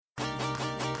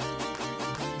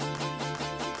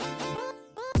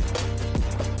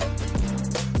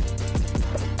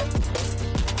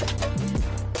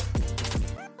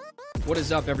What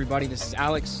is up, everybody? This is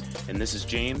Alex. And this is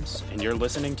James, and you're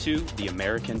listening to the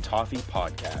American Toffee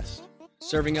Podcast.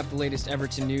 Serving up the latest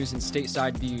Everton news and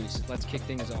stateside views. Let's kick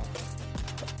things off.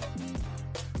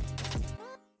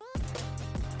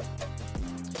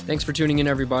 Thanks for tuning in,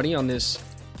 everybody, on this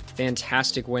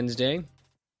fantastic Wednesday.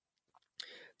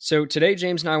 So today,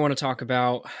 James and I want to talk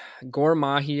about Gor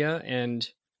Mahia and,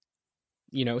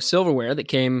 silverware that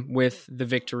came with the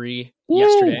victory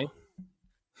yesterday.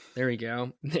 There we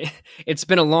go. It's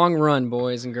been a long run,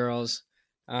 boys and girls.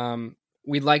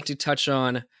 We'd like to touch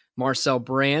on Marcel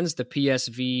Brands, the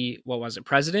PSV,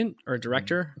 president or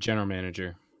director? General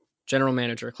manager. General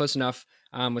manager, close enough,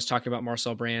 was talking about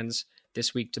Marcel Brands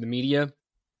this week to the media.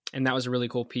 And that was a really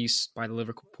cool piece by the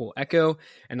Liverpool Echo.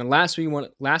 And then lastly,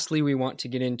 we want to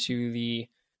get into the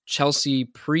Chelsea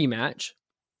pre-match.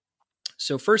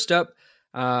 So first up,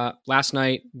 last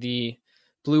night, the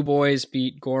Blue Boys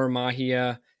beat Gor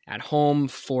Mahia at home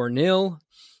 4-0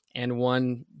 and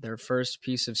won their first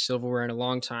piece of silverware in a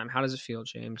long time. How does it feel,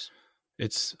 James?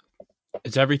 It's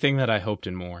everything that I hoped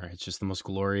and more. It's just the most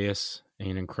glorious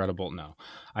and incredible. No,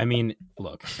 I mean,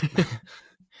 look,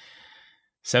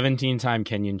 17-time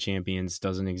Kenyan champions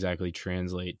doesn't exactly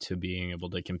translate to being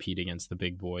able to compete against the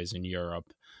big boys in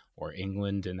Europe or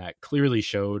England. And that clearly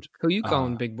showed. Who you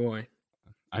calling big boy?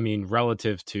 I mean,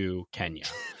 relative to Kenya.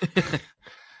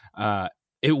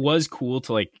 It was cool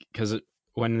to because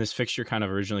when this fixture kind of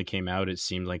originally came out, it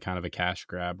seemed like kind of a cash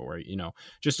grab or,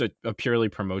 just a purely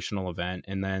promotional event.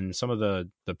 And then some of the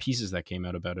pieces that came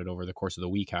out about it over the course of the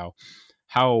week,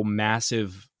 how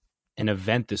massive an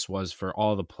event this was for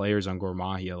all the players on Gor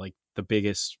Mahia, like the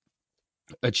biggest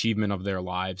achievement of their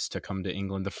lives to come to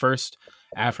England, the first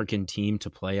African team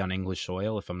to play on English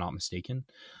soil, if I'm not mistaken.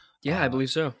 Yeah, I believe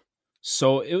so.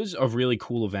 So it was a really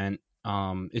cool event.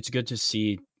 It's good to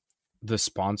see the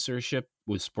sponsorship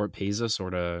with Sport Pesa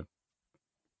sort of,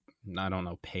 I don't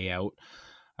know, pay out.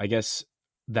 I guess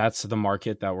that's the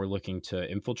market that we're looking to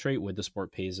infiltrate with the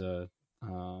Sport Pesa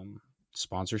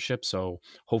sponsorship. So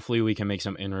hopefully we can make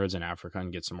some inroads in Africa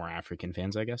and get some more African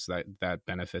fans. I guess that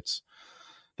benefits.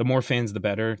 The more fans, the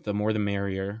better. The more, the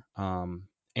merrier. And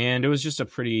it was just a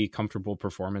pretty comfortable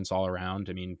performance all around.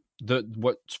 I mean,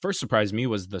 what first surprised me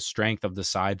was the strength of the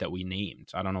side that we named.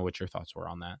 I don't know what your thoughts were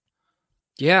on that.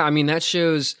 Yeah, I mean,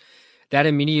 that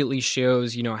immediately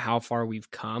shows, how far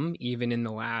we've come, even in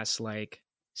the last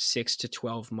 6 to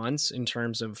 12 months in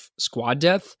terms of squad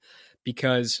depth,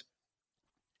 because,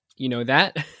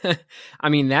 that,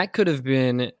 that could have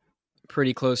been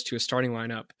pretty close to a starting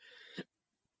lineup,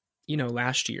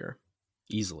 last year.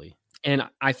 Easily. And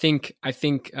I think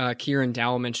Kieran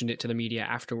Dowell mentioned it to the media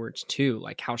afterwards too,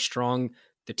 how strong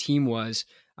the team was.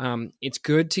 It's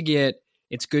good to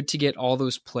get all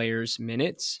those players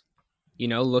minutes.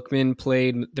 Lookman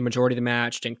played the majority of the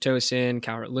match. Cenk Tosun,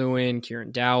 Calvert-Lewin,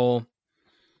 Kieran Dowell,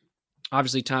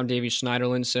 obviously Tom Davies,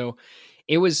 Schneiderlin. So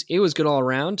it was good all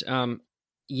around.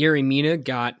 Yerry Mina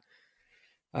got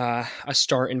a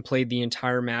start and played the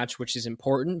entire match, which is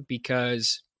important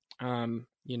because,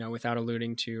 without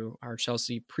alluding to our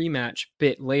Chelsea pre-match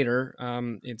bit later,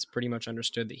 it's pretty much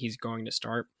understood that he's going to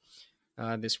start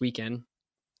this weekend.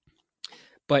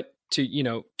 But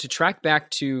to track back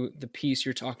to the piece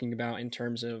you're talking about in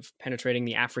terms of penetrating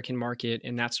the African market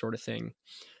and that sort of thing,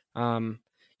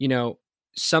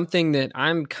 something that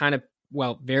I'm kind of,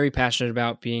 very passionate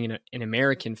about being an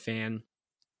American fan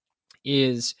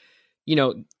is,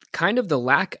 kind of the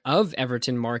lack of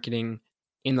Everton marketing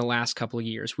in the last couple of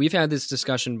years. We've had this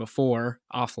discussion before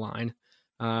offline.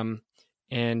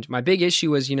 And my big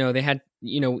issue was, they had,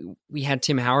 we had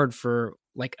Tim Howard for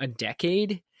a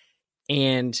decade,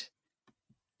 and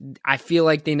I feel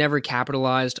like they never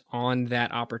capitalized on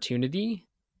that opportunity.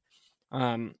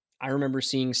 I remember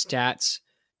seeing stats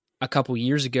a couple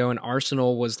years ago, and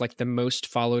Arsenal was the most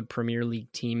followed Premier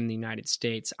League team in the United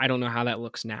States. I don't know how that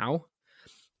looks now.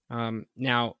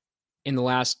 Now, in the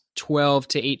last 12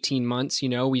 to 18 months,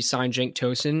 we signed Cenk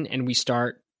Tosun and we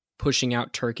start pushing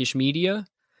out Turkish media.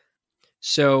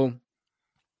 So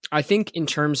I think in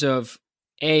terms of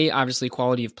obviously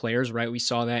quality of players, right? We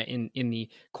saw that in the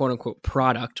quote unquote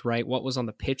product, right? What was on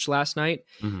the pitch last night,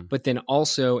 Mm-hmm. But then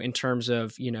also in terms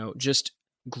of, just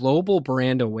global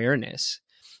brand awareness.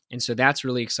 And so that's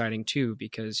really exciting too,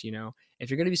 because, if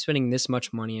you're going to be spending this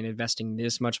much money and investing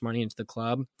this much money into the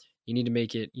club, you need to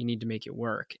make it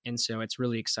work. And so it's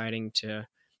really exciting to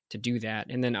do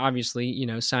that. And then obviously,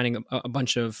 signing a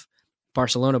bunch of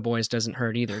Barcelona boys doesn't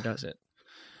hurt either, does it?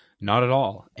 Not at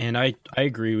all. And I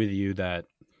agree with you that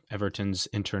Everton's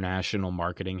international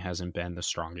marketing hasn't been the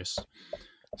strongest.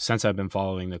 Since I've been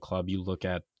following the club, you look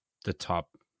at the top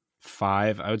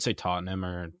 5, I would say Tottenham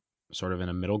are sort of in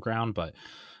a middle ground, but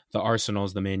the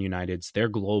Arsenals, the Man Uniteds, they're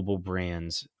global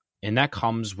brands, and that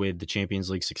comes with the Champions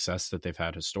League success that they've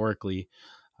had historically.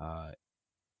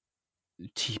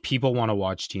 People want to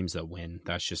watch teams that win.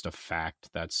 That's just a fact.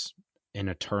 That's an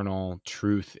eternal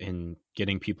truth in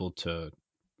getting people to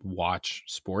watch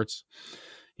sports.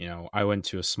 I went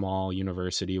to a small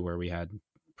university where we had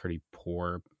pretty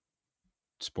poor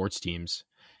sports teams,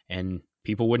 and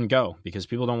people wouldn't go because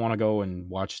people don't want to go and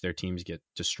watch their teams get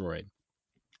destroyed.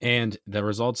 And the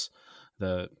results,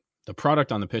 the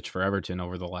product on the pitch for Everton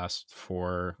over the last 3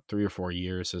 or 4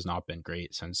 years has not been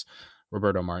great since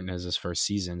Roberto Martinez's first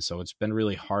season. So it's been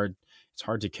really hard. It's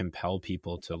hard to compel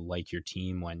people to like your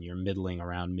team when you're middling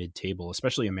around mid-table,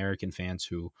 especially American fans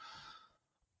who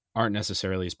aren't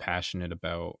necessarily as passionate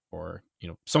about, or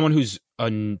someone who's a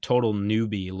total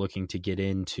newbie looking to get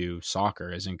into soccer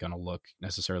isn't going to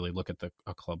necessarily look at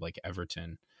a club like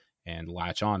Everton and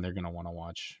latch on. They're going to want to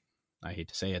watch, I hate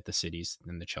to say it, the Cities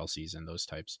and the Chelseas and those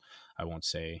types. I won't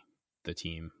say the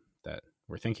team that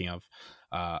we're thinking of.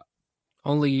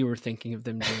 Only you were thinking of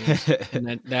them, James,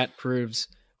 and that proves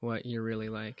what you're really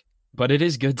like. But it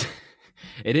is good.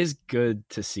 It is good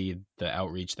to see the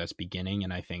outreach that's beginning,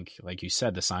 and I think, like you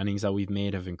said, the signings that we've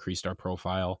made have increased our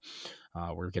profile.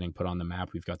 We're getting put on the map.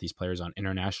 We've got these players on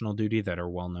international duty that are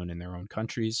well known in their own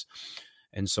countries,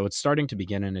 and so it's starting to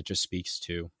begin, and it just speaks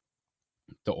to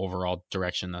the overall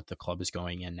direction that the club is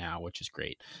going in now, which is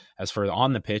great. As for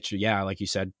on the pitch, yeah, like you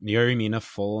said, Yerry Mina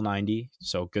full 90,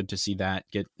 so good to see that,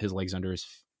 get his legs under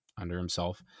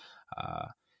himself.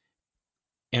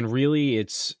 And really,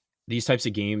 it's these types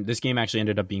of this game actually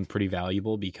ended up being pretty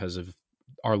valuable because of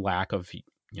our lack of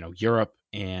Europe,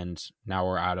 and now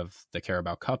we're out of the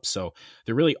Carabao Cup, so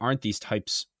there really aren't these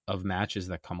types of matches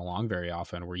that come along very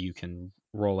often where you can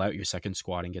roll out your second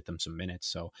squad and get them some minutes.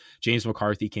 So James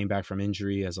McCarthy came back from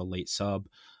injury as a late sub.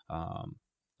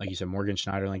 Like you said, Morgan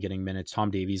Schneiderlin getting minutes, Tom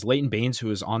Davies, Leighton Baines, who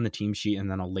was on the team sheet and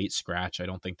then a late scratch. I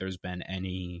don't think there's been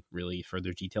any really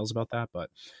further details about that, but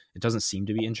it doesn't seem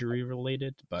to be injury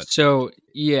related. But so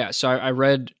I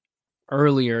read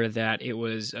earlier that it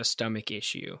was a stomach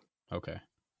issue. Okay.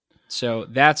 So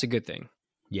that's a good thing.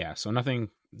 Yeah. So nothing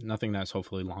that's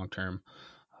hopefully long-term.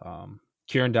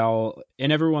 Kieran Dowell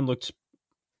and everyone looked,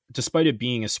 despite it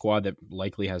being a squad that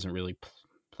likely hasn't really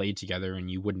played together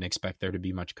and you wouldn't expect there to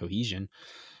be much cohesion,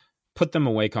 put them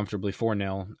away comfortably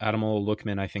 4-0. Ademola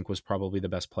Lookman, I think, was probably the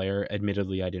best player.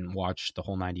 Admittedly, I didn't watch the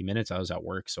whole 90 minutes. I was at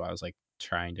work, so I was like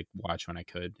trying to watch when I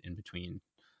could in between,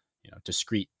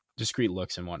 discrete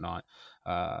looks and whatnot.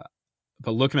 But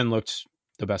Lookman looked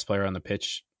the best player on the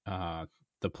pitch.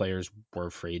 The players were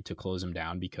afraid to close him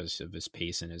down because of his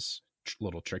pace and his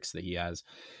little tricks that he has.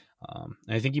 And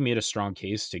I think he made a strong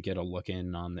case to get a look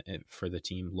in for the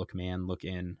team. Look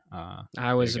in.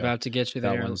 I was about to get you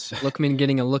there. Lookman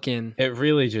getting a look in. It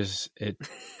really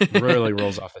really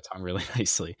rolls off the tongue really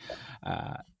nicely.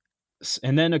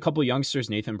 And then a couple youngsters,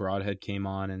 Nathan Broadhead came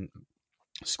on and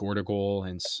scored a goal.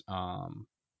 And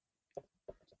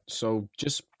so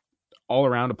just all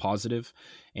around a positive.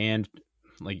 And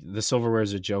like the silverware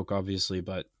is a joke, obviously,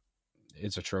 but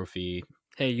it's a trophy.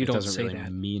 Hey, you don't say really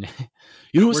that. Mean it.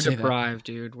 You don't We're say deprived,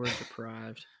 that. Dude. We're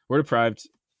deprived. We're deprived.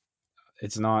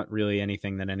 It's not really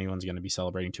anything that anyone's going to be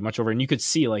celebrating too much over. And you could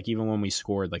see, like, even when we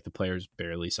scored, like the players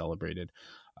barely celebrated.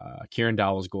 Kieran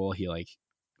Dowell's goal, he like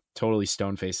totally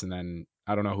stone faced, and then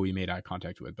I don't know who he made eye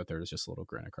contact with, but there was just a little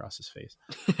grin across his face.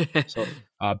 So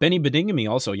Benny Bedingame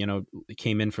also,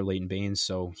 came in for Leighton Baines,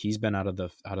 so he's been out of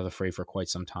the fray for quite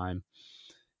some time.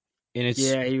 And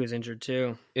he was injured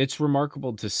too. It's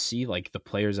remarkable to see like the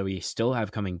players that we still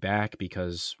have coming back,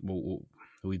 because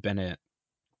we've been at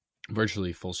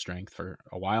virtually full strength for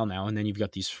a while now. And then you've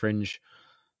got these fringe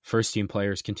first team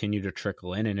players continue to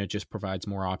trickle in, and it just provides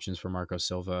more options for Marco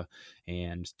Silva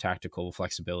and tactical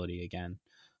flexibility again.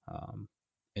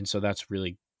 And so that's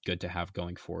really good to have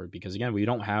going forward, because again, we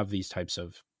don't have these types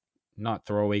of not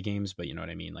throwaway games, but you know what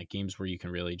I mean? Like games where you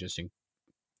can really just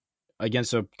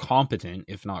against a competent,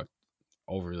 if not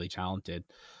overly talented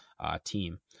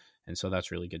team. And so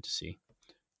that's really good to see.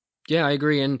 Yeah, I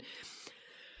agree. And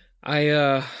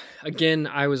I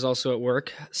was also at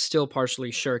work, still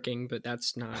partially shirking, but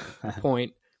that's not the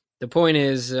point. The point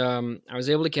is, I was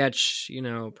able to catch,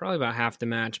 probably about half the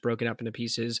match broken up into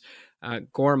pieces.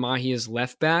 Gor Mahia's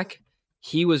left back,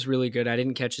 he was really good. I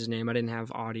didn't catch his name. I didn't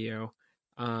have audio.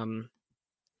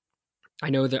 I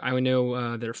know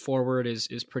their forward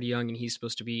is pretty young and he's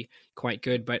supposed to be quite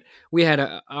good, but we had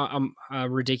a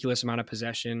ridiculous amount of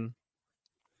possession.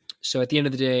 So at the end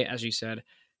of the day, as you said,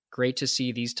 great to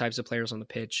see these types of players on the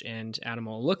pitch, and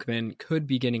Ademola Lookman could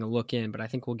be getting a look in, but I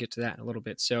think we'll get to that in a little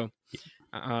bit. So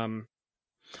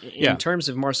in terms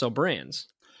of Marcel Brands.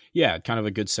 Yeah, kind of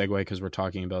a good segue because we're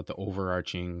talking about the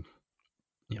overarching,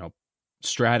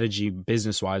 strategy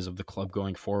business-wise of the club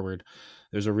going forward.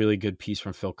 There's a really good piece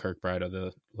from Phil Kirkbride of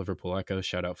the Liverpool Echo.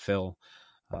 Shout out Phil.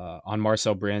 On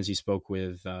Marcel Brands, he spoke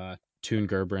with Toon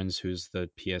Gerbrands, who's the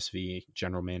PSV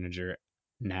general manager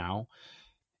now.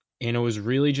 And it was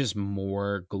really just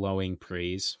more glowing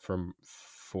praise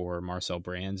for Marcel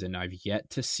Brands. And I've yet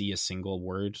to see a single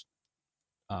word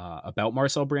about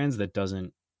Marcel Brands that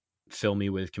doesn't fill me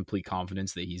with complete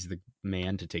confidence that he's the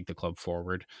man to take the club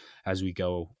forward as we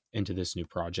go into this new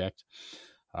project.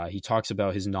 He talks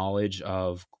about his knowledge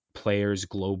of players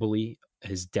globally,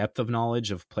 his depth of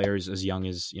knowledge of players as young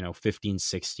as 15,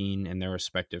 16 in their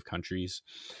respective countries.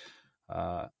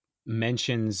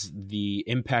 Mentions the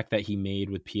impact that he made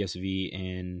with PSV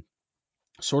in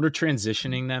sort of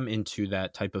transitioning them into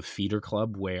that type of feeder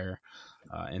club where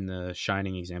in the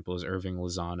shining example is Irving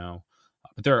Lozano.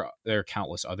 But there are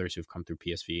countless others who've come through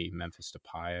PSV, Memphis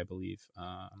Depay, I believe.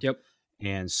 Yep.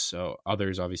 And so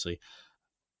others, obviously.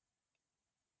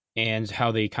 And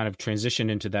how they kind of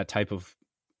transition into that type of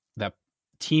that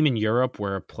team in Europe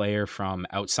where a player from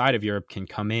outside of Europe can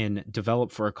come in,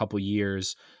 develop for a couple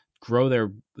years, grow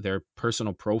their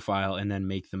personal profile, and then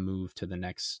make the move to the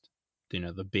next,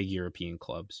 the big European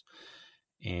clubs.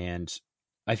 And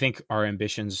I think our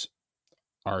ambitions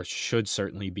should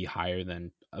certainly be higher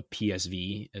than a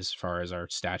PSV as far as our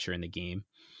stature in the game.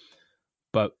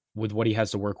 But with what he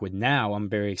has to work with now, I'm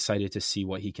very excited to see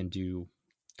what he can do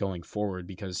going forward,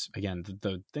 because again,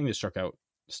 the thing that stuck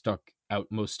out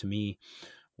most to me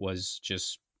was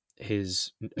just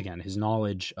his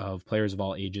knowledge of players of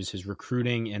all ages, his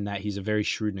recruiting, and that he's a very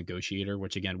shrewd negotiator,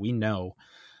 which again, we know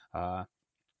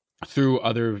through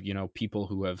other, people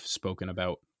who have spoken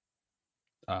about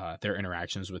their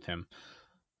interactions with him.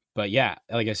 But yeah,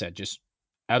 like I said, just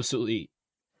absolutely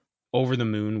over the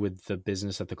moon with the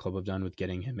business that the club have done with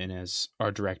getting him in as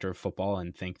our director of football,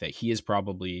 and think that he is,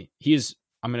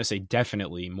 I'm going to say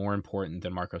definitely more important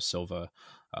than Marco Silva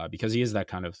because he is that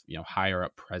kind of, higher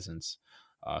up presence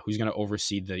who's going to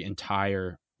oversee the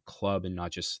entire club and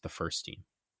not just the first team.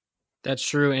 That's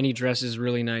true. And he dresses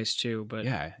really nice too, but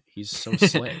yeah, he's so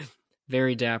slick.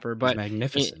 Very dapper, but he's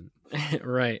magnificent.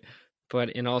 Right.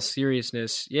 But in all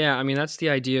seriousness, yeah, I mean, that's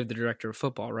the idea of the director of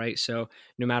football, right? So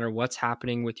no matter what's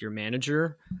happening with your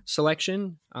manager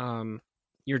selection,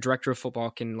 your director of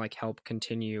football can help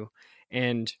continue.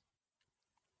 And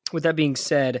with that being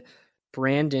said,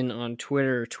 Brandon on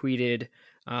Twitter tweeted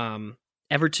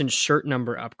Everton's shirt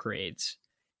number upgrades.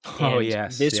 Oh,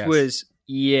 yes. This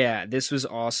was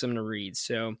awesome to read.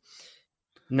 So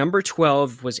number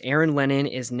 12 was Aaron Lennon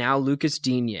is now Lucas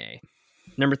Digne.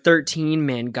 Number 13,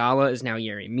 Mangala is now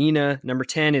Yerry Mina. Number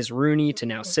 10 is Rooney to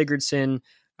now Sigurdsson.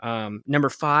 Number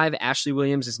 5, Ashley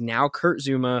Williams is now Kurt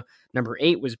Zuma. Number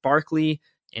 8 was Barkley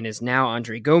and is now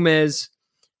Andre Gomez.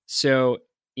 So,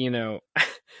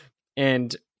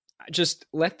 and just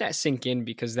let that sink in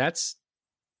because that's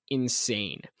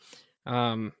insane.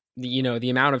 The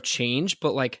amount of change,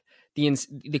 but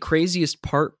the craziest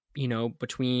part,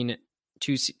 between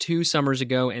two summers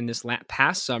ago and this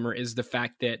past summer is the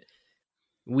fact that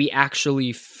we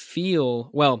actually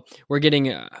feel,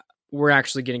 we're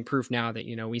actually getting proof now that,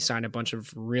 we signed a bunch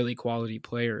of really quality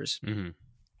players. Mm-hmm.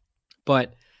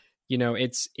 But,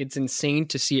 it's insane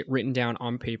to see it written down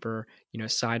on paper,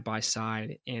 side by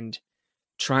side, and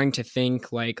trying to think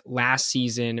last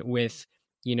season with,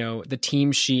 the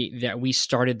team sheet that we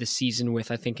started the season with,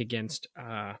 I think it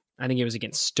was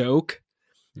against Stoke,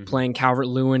 mm-hmm. playing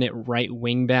Calvert-Lewin at right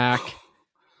wing back,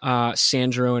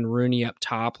 Sandro and Rooney up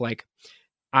top.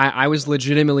 I was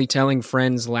legitimately telling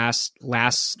friends last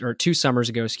 2 summers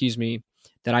ago,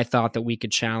 that I thought that we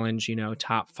could challenge,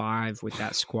 top 5 with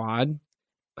that squad.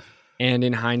 And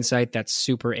in hindsight, that's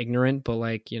super ignorant,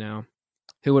 but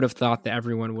who would have thought that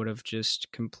everyone would have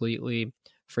just completely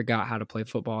forgot how to play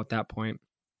football at that point?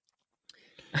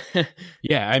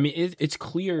 Yeah, I mean, it's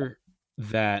clear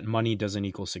that money doesn't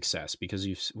equal success because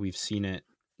we've seen it,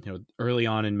 early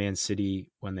on in Man City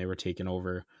when they were taken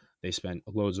over. They spent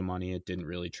loads of money. It didn't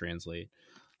really translate.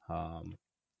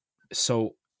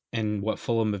 And what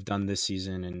Fulham have done this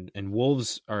season, and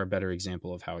Wolves are a better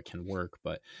example of how it can work,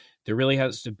 but there really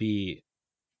has to be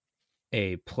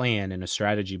a plan and a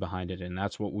strategy behind it. And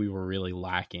that's what we were really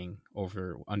lacking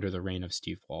under the reign of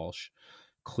Steve Walsh.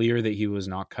 Clear that he was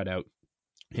not cut out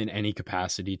in any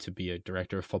capacity to be a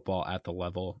director of football at the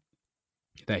level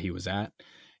that he was at.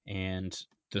 And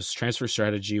this transfer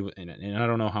strategy, and I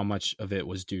don't know how much of it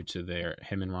was due to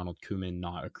him and Ronald Koeman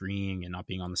not agreeing and not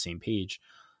being on the same page.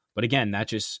 But again, that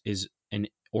just is an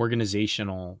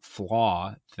organizational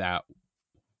flaw that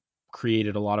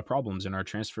created a lot of problems in our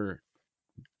transfer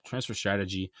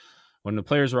strategy. When the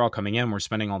players were all coming in, we're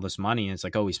spending all this money, and it's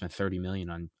like, oh, we spent 30 million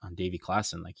on Davy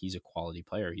Klaassen. Like, he's a quality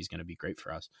player. He's going to be great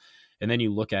for us. And then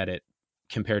you look at it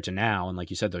compared to now, and like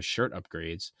you said, those shirt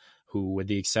upgrades, who, with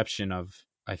the exception of,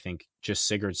 I think, just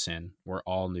Sigurdsson, were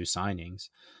all new signings.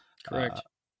 Correct.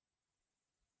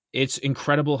 It's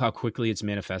incredible how quickly it's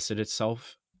manifested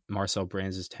itself, Marcel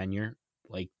Brands' tenure.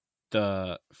 Like,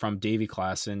 from Davy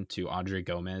Klaassen to Andre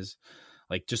Gomez,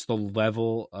 like, just the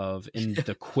level of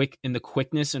the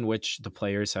quickness in which the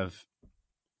players have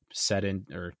set in,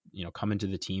 or, you know, come into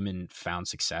the team and found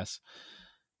success.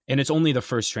 And it's only the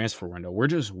first transfer window.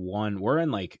 We're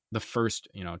in like the first,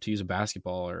 you know, to use a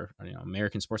basketball or, you know,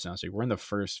 American sports analogy, we're in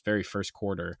the very first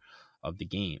quarter of the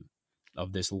game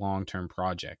of this long-term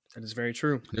project. That is very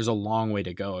true. There's a long way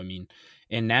to go. I mean,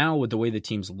 and now with the way the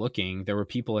team's looking, there were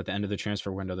people at the end of the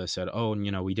transfer window that said, oh,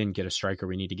 you know, we didn't get a striker,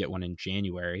 we need to get one in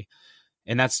January.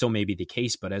 And that still may be the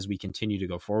case, but as we continue to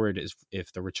go forward,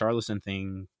 if the Richarlison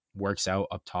thing works out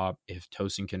up top, if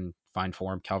Tosin can find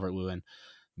form, Calvert-Lewin,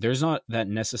 there's not that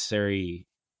necessary,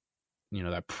 you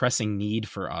know, that pressing need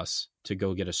for us to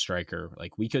go get a striker.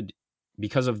 Like, we could,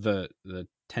 because of the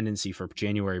tendency for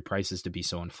January prices to be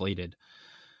so inflated,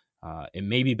 it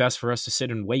may be best for us to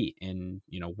sit and wait. And,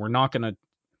 you know, we're not going to,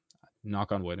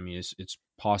 knock on wood, I mean, it's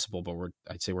possible, but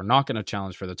I'd say we're not going to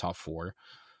challenge for the top 4.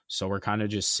 So we're kind of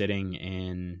just sitting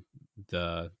in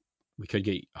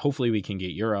hopefully we can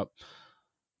get Europe,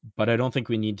 but I don't think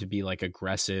we need to be like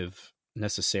aggressive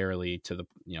necessarily to the,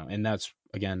 you know, and that's,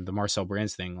 again, the Marcel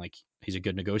Brands thing. Like, he's a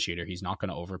good negotiator. He's not going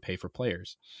to overpay for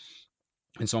players.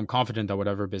 And so I'm confident that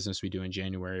whatever business we do in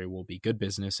January will be good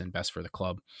business and best for the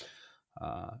club.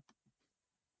 And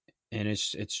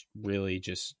it's really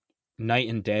just night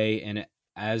and day. And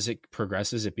as it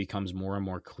progresses, it becomes more and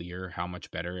more clear how much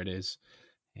better it is.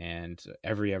 And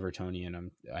every Evertonian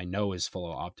I know is full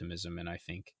of optimism, and I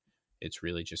think it's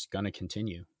really just going to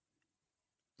continue.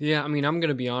 Yeah, I mean, I'm going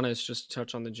to be honest, just to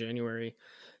touch on the January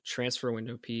transfer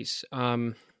window piece.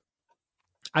 I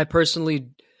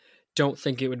personally don't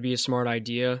think it would be a smart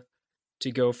idea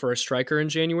to go for a striker in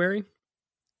January.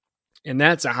 And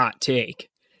that's a hot take,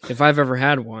 if I've ever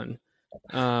had one.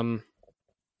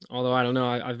 Although, I don't know,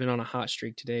 I've been on a hot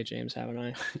streak today, James, haven't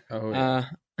I? Oh,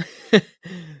 yeah.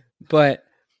 But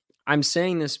I'm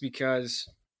saying this because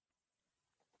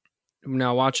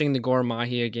now, watching the Gor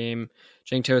Mahia game,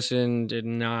 Cenk Tosun did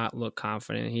not look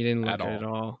confident. He didn't look good at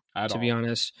all, to be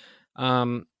honest.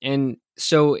 And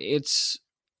so it's,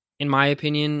 in my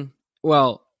opinion,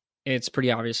 well, it's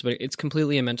pretty obvious, but it's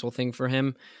completely a mental thing for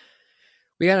him.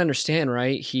 We got to understand,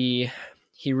 right? He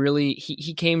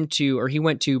came to, or he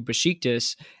went to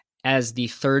Besiktas as the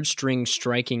third string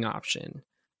striking option.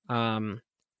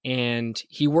 And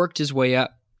he worked his way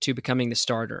up to becoming the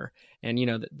starter. And, you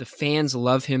know, the fans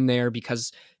love him there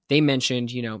because they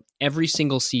mentioned, you know, every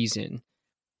single season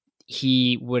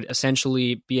he would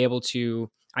essentially be able to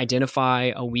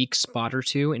identify a weak spot or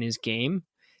two in his game.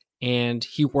 And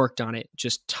he worked on it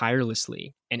just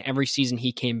tirelessly. And every season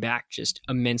he came back just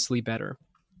immensely better.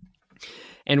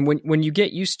 And when you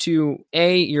get used to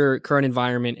A, your current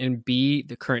environment, and B,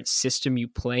 the current system you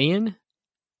play in,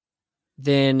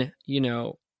 then, you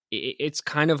know, it's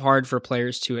kind of hard for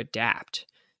players to adapt.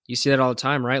 You see that all the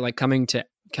time, right? Like coming to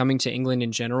England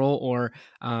in general, or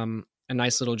a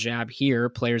nice little jab here,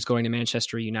 players going to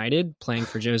Manchester United, playing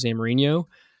for Jose Mourinho.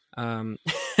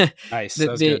 Nice. That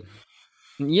was good.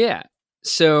 Yeah.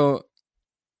 So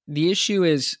the issue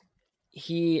is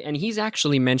he's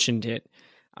actually mentioned it,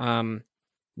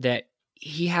 that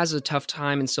he has a tough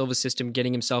time in Silva's system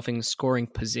getting himself in scoring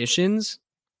positions.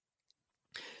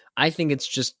 I think it's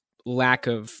just lack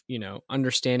of, you know,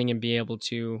 understanding and being able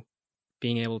to,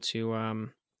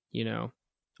 you know,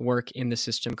 work in the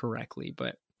system correctly.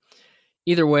 But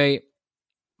either way,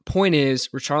 point is,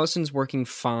 Richarlison's working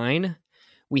fine.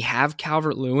 We have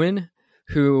Calvert-Lewin,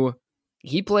 who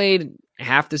he played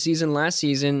half the season last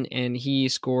season, and he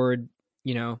scored,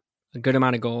 you know, a good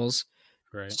amount of goals.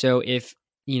 Right. So if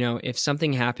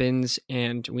something happens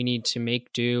and we need to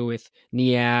make do with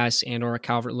Nias and or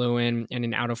Calvert-Lewin and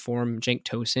an out of form Cenk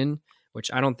Tosun, which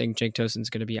I don't think Cenk Tosun's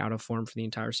going to be out of form for the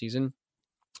entire season,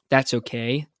 that's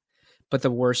okay. But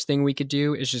the worst thing we could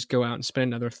do is just go out and spend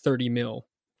another 30 mil,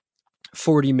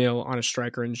 40 mil on a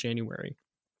striker in January,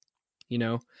 you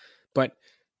know. But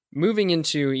moving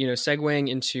into, you know, segueing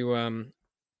into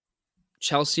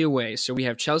Chelsea away. So we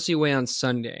have Chelsea away on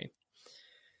Sunday.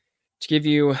 To give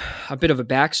you a bit of a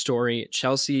backstory,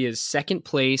 Chelsea is second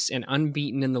place and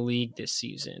unbeaten in the league this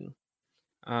season.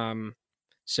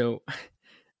 So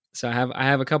So I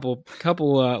have a couple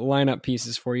lineup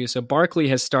pieces for you. So Barkley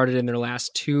has started in their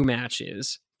last 2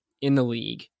 matches in the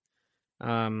league,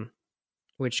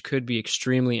 which could be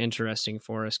extremely interesting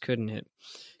for us, couldn't it?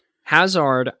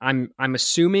 Hazard, I'm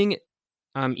assuming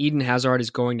Eden Hazard is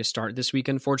going to start this week.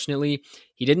 Unfortunately,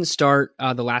 he didn't start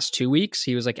the last 2 weeks.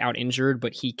 He was like out injured,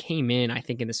 but he came in, I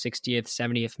think, in the 60th,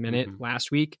 70th minute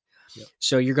last week. Yep.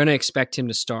 So you're going to expect him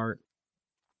to start.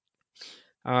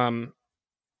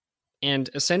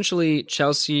 And essentially,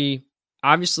 Chelsea,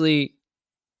 obviously,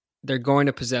 they're going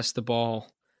to possess the ball.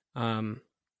 They're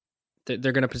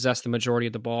going to possess the majority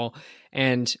of the ball,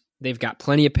 and they've got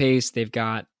plenty of pace. They've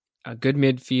got a good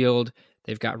midfield.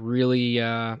 They've got really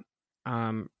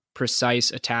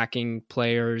precise attacking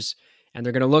players, and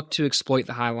they're going to look to exploit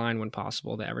the high line when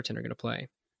possible that Everton are going to play.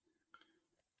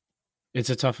 It's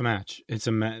a tough match.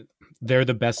 They're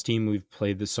the best team we've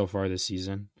played so far this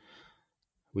season.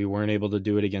 We weren't able to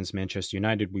do it against Manchester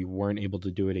United. We weren't able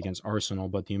to do it against Arsenal.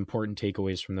 But the important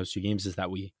takeaways from those 2 games is that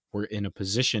we were in a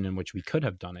position in which we could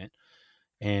have done it.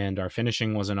 And our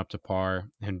finishing wasn't up to par,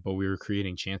 but we were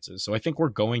creating chances. So I think we're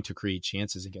going to create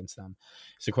chances against them.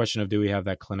 It's a question of, do we have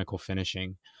that clinical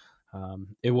finishing?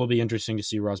 It will be interesting to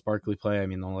see Ross Barkley play. I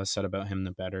mean, the less said about him,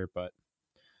 the better. But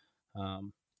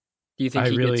do you think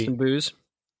he gets some booze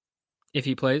if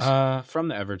he plays? From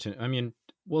the Everton, I mean,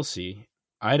 we'll see.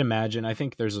 I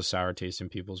think there's a sour taste in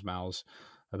people's mouths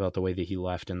about the way that he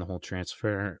left and the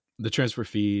transfer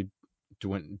fee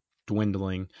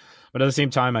dwindling. But at the same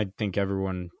time, I think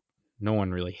no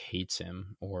one really hates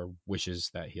him or wishes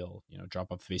that he'll,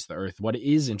 drop off the face of the earth. What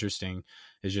is interesting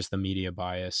is just the media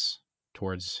bias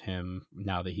towards him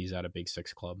now that he's at a Big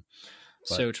Six club.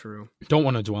 But so true. Don't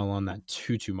want to dwell on that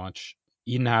too much.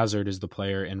 Eden Hazard is the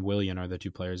player, and Willian are the 2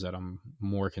 players that I'm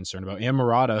more concerned about. And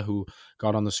Morata, who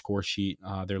got on the score sheet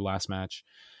their last match.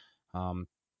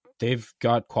 They've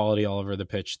got quality all over the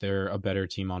pitch. They're a better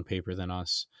team on paper than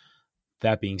us.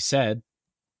 That being said,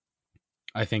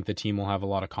 I think the team will have a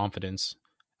lot of confidence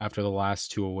after the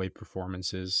last 2 away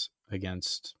performances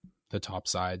against the top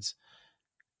sides.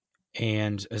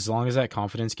 And as long as that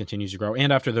confidence continues to grow,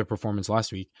 and after their performance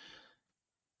last week,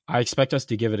 I expect us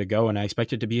to give it a go, and I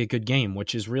expect it to be a good game,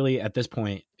 which is really, at this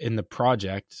point in the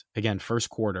project, again, first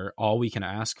quarter, all we can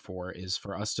ask for is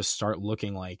for us to start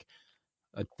looking like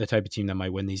the type of team that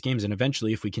might win these games. And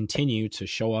eventually, if we continue to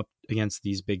show up against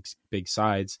these big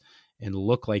sides and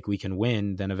look like we can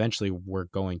win, then eventually we're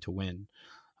going to win.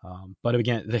 But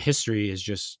again, the history is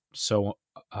just so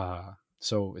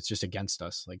it's just against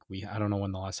us. Like I don't know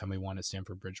when the last time we won at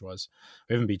Stamford Bridge was.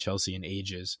 We haven't beat Chelsea in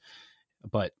ages,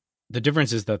 but the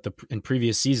difference is that in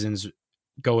previous seasons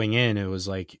going in, it was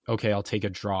like, okay, I'll take a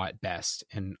draw at best,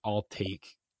 and I'll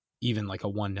take even like a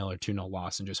 1-0 or 2-0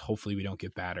 loss, and just hopefully we don't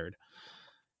get battered.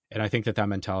 And I think that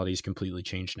mentality is completely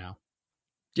changed now.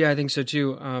 Yeah, I think so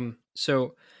too.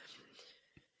 So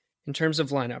in terms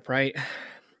of lineup, right?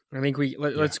 I think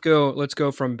let's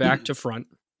go from back to front.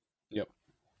 Yep.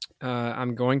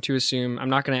 I'm going to assume, I'm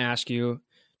not going to ask you,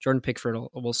 Jordan Pickford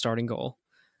will start in goal.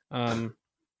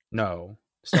 No.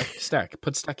 Steck.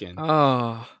 Put Steck in.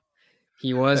 Oh,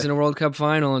 he was in a World Cup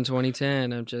final in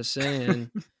 2010. I'm just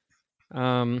saying.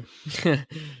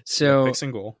 So Pick's in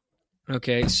goal.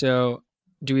 Okay, so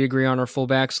do we agree on our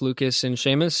fullbacks, Lucas and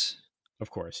Seamus?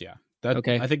 Of course, yeah.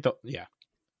 Okay. I think yeah.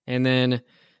 And then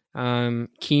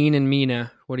Keane and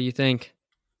Mina. What do you think?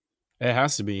 It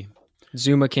has to be.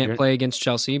 Zuma can't play against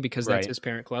Chelsea because that's his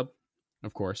parent club.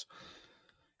 Of course.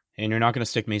 And you're not going to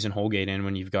stick Mason Holgate in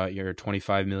when you've got your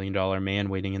 $25 million man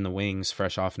waiting in the wings,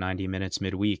 fresh off 90 minutes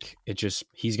midweek.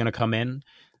 He's going to come in.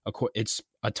 It's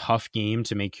a tough game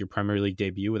to make your Premier League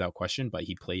debut without question, but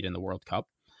he played in the World Cup.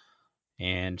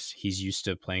 And he's used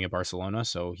to playing at Barcelona,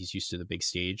 so he's used to the big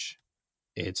stage.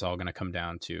 It's all going to come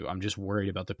down to, I'm just worried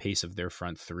about the pace of their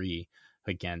front 3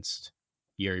 against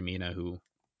Yerry Mina, who,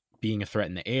 being a threat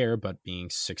in the air, but being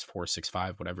 6'4",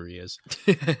 6'5", whatever he is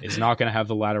not going to have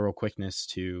the lateral quickness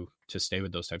to stay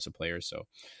with those types of players. So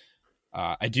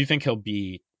I do think he'll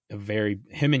be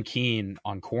him and Keane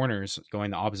on corners going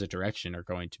the opposite direction are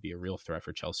going to be a real threat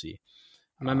for Chelsea.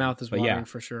 My mouth is watering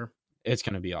for sure. It's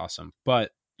going to be awesome.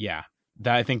 But yeah,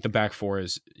 I think the back 4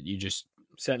 is you just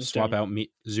swap out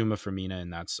Zuma for Mina,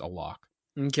 and that's a lock.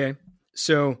 Okay.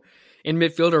 So in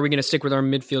midfield, are we going to stick with our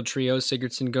midfield trio,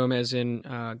 Sigurdsson, Gomez, and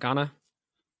Ghana?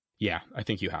 Yeah, I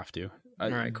think you have to. All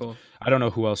right, cool. I don't know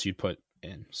who else you'd put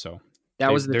in. So they're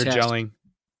test. Gelling.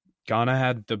 Ghana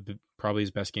had probably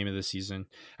his best game of the season.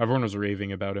 Everyone was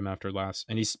raving about him after last,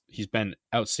 and he's been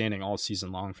outstanding all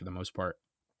season long for the most part.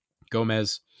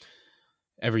 Gomez,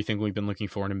 everything we've been looking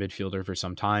for in a midfielder for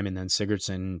some time, and then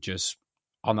Sigurdsson just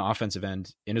on the offensive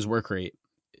end in his work rate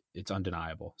it's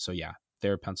undeniable. So yeah,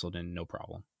 they're penciled in, no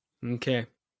problem. Okay.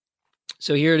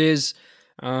 So here it is,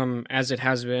 as it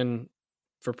has been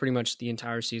for pretty much the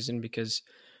entire season, because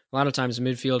a lot of times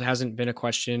midfield hasn't been a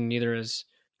question, neither is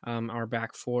our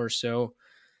back four. So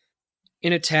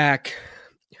in attack,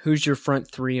 who's your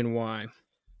front three and why?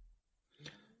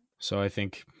 So I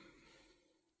think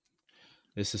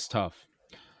this is tough.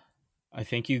 I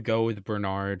think you go with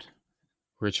Bernard,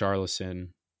 Richarlison,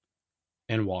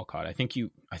 and Walcott. I think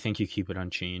you keep it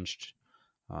unchanged.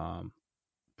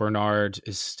 Bernard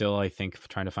is still, I think,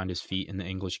 trying to find his feet in the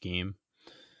English game.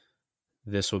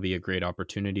 This will be a great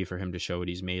opportunity for him to show what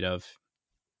he's made of.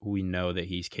 We know that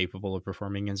he's capable of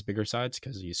performing against bigger sides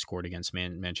because he's scored against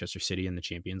Manchester City in the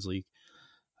Champions League.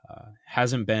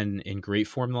 Hasn't been in great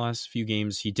form the last few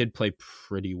games. He did play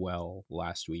pretty well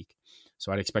last week,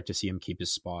 so I'd expect to see him keep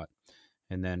his spot.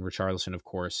 And then Richarlison, of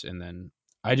course. And then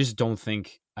I just don't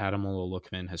think Ademola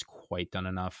Lookman has quite done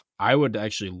enough. I would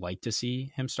actually like to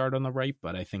see him start on the right,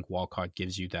 but I think Walcott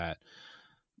gives you that.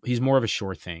 He's more of a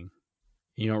sure thing.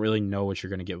 You don't really know what you're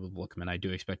going to get with Lookman. I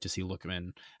do expect to see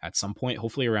Lookman at some point,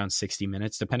 hopefully around 60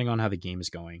 minutes, depending on how the game is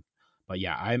going. But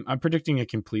yeah, I'm predicting a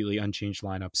completely unchanged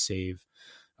lineup, save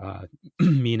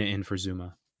Mina in for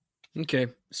Zuma. Okay,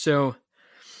 so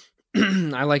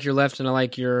I like your left and I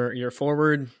like your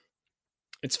forward.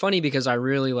 It's funny because I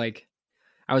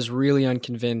was really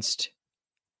unconvinced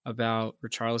about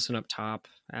Richarlison up top,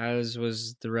 as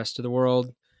was the rest of the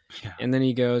world. Yeah. And then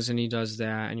he goes and he does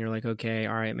that, and you're like, okay,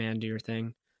 all right, man, do your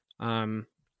thing.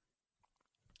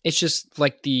 It's just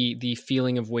like the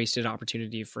feeling of wasted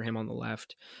opportunity for him on the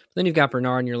left. But then you've got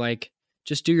Bernard, and you're like,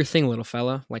 just do your thing, little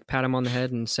fella. Like, pat him on the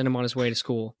head and send him on his way to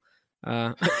school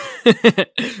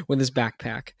with his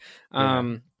backpack.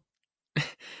 Yeah.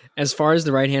 As far as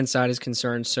the right-hand side is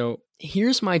concerned, so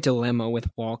here's my dilemma with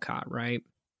Walcott, right?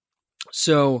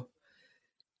 So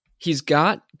he's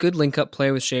got good link-up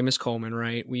play with Seamus Coleman,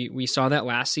 right? We saw that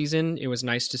last season. It was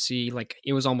nice to see. Like,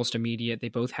 it was almost immediate. They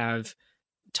both have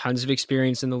tons of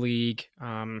experience in the league.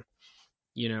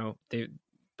 They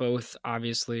both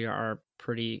obviously are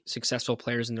pretty successful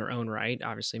players in their own right.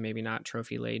 Obviously, maybe not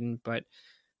trophy laden, but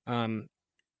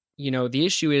the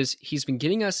issue is he's been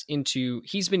getting us into.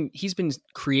 He's been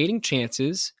creating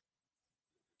chances.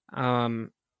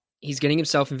 He's getting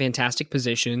himself in fantastic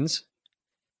positions.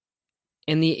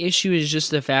 And the issue is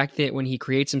just the fact that when he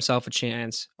creates himself a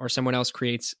chance or someone else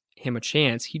creates him a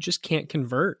chance, he just can't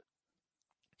convert.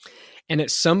 And at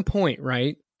some point,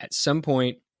 right? At some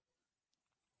point,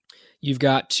 you've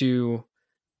got to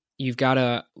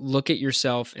look at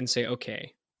yourself and say,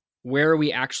 okay, where are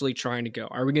we actually trying to go?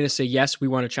 Are we going to say, yes, we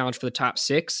want to challenge for the top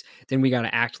 6? Then we got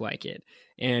to act like it.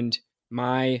 And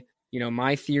my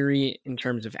theory in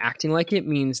terms of acting like it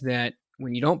means that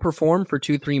when you don't perform for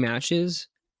 2-3 matches,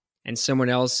 and someone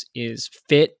else is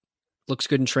fit, looks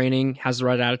good in training, has the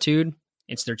right attitude,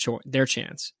 it's their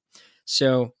chance.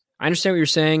 So I understand what you're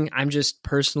saying. I'm just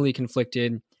personally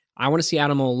conflicted. I want to see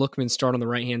Ademola Lookman start on the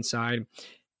right-hand side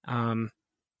and,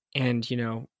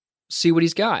 see what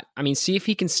he's got. I mean, see if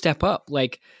he can step up.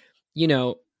 Like, you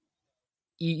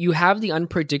have the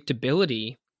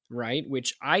unpredictability, right,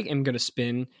 which I am going to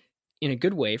spin in a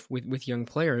good way with young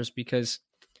players because,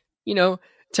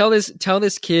 tell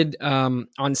this kid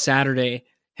on Saturday,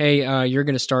 hey, you're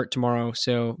going to start tomorrow,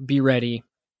 so be ready.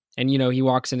 And, he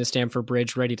walks into Stamford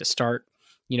Bridge ready to start,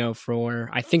 for,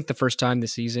 I think, the first time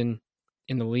this season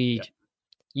in the league.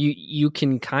 Yeah. You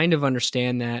can kind of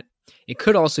understand that it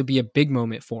could also be a big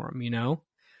moment for him,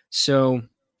 So,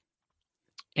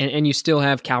 and you still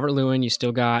have Calvert-Lewin, you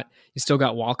still got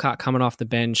Walcott coming off the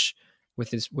bench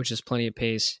which is plenty of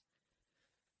pace.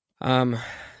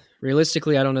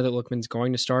 Realistically, I don't know that Lookman's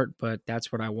going to start, but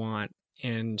that's what I want.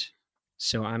 And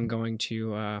so I'm going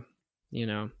to,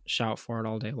 shout for it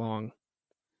all day long.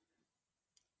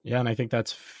 Yeah, and I think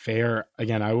that's fair.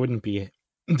 Again, I wouldn't be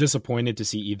disappointed to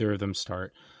see either of them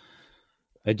start.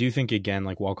 I do think, again,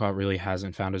 like Walcott really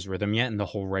hasn't found his rhythm yet, and the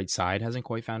whole right side hasn't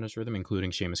quite found his rhythm, including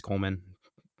Seamus Coleman.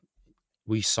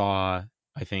 We saw,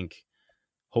 I think,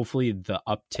 hopefully the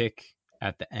uptick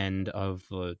at the end of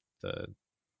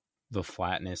the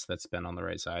flatness that's been on the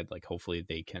right side. Like, hopefully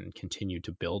they can continue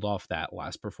to build off that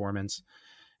last performance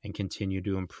and continue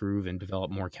to improve and develop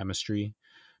more chemistry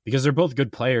because they're both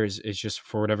good players. It's just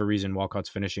for whatever reason, Walcott's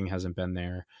finishing hasn't been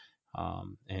there.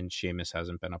 And Seamus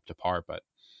hasn't been up to par, but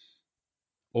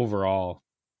overall,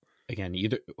 again,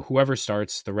 either whoever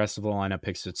starts, the rest of the lineup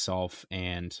picks itself.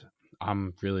 And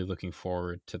I'm really looking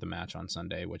forward to the match on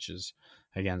Sunday, which is,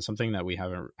 again, something that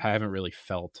I haven't really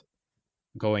felt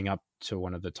going up to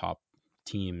one of the top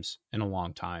teams in a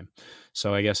long time.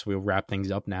 So I guess we'll wrap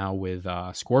things up now with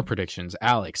score predictions.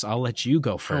 Alex, I'll let you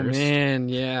go first. Oh man,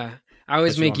 yeah. I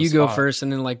always make you go first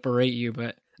and then like berate you,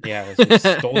 but yeah,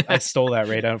 I stole that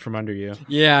right out from under you.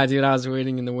 Yeah, dude, I was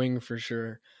waiting in the wing for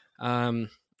sure.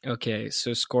 Okay,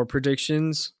 so score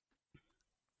predictions.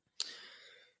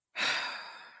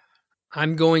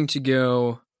 I'm going to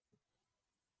go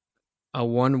a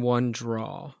 1-1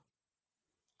 draw.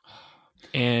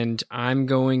 And I'm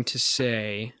going to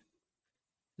say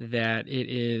that it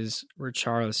is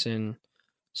Richarlison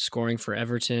scoring for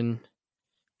Everton,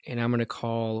 and I'm going to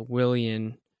call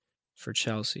Willian for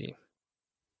Chelsea.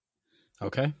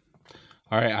 Okay.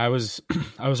 All right, I was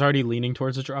already leaning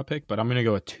towards a draw pick, but I'm going to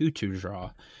go a 2-2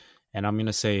 draw. And I'm going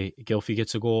to say Gylfi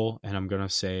gets a goal, and I'm going to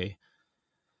say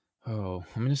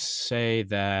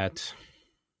that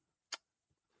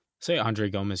Andre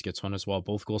Gomez gets one as well.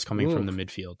 Both goals coming from the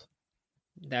midfield.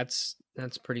 That's a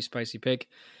pretty spicy pick.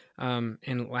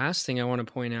 And last thing I want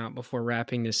to point out before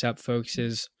wrapping this up, folks,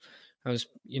 is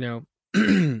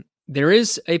there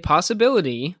is a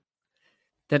possibility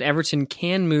that Everton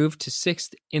can move to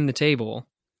 6th in the table.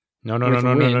 No.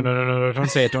 Don't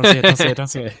say it.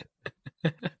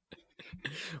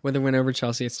 With a win over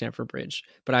Chelsea at Stamford Bridge.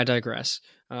 But I digress.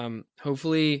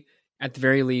 Hopefully, at the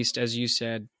very least, as you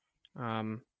said,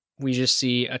 we just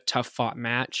see a tough fought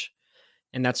match.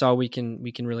 And that's all we can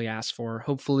really ask for.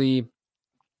 Hopefully,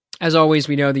 as always,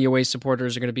 we know the away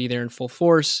supporters are going to be there in full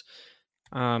force.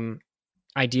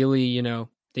 Ideally,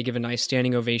 they give a nice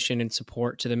standing ovation and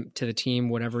support to the team,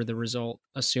 whatever the result,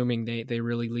 assuming they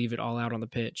really leave it all out on the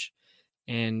pitch.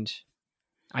 And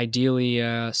ideally,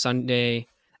 Sunday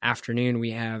afternoon,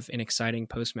 we have an exciting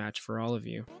post-match for all of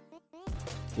you.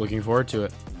 Looking forward to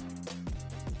it.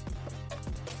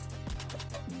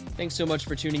 Thanks so much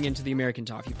for tuning into the American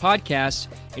Toffee Podcast.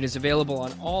 It is available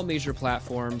on all major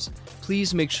platforms.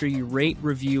 Please make sure you rate,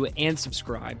 review, and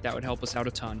subscribe. That would help us out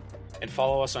a ton. And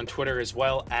follow us on Twitter as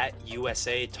well at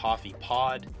USA Toffee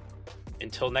Pod.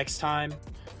 Until next time,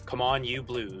 come on, you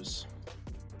Blues.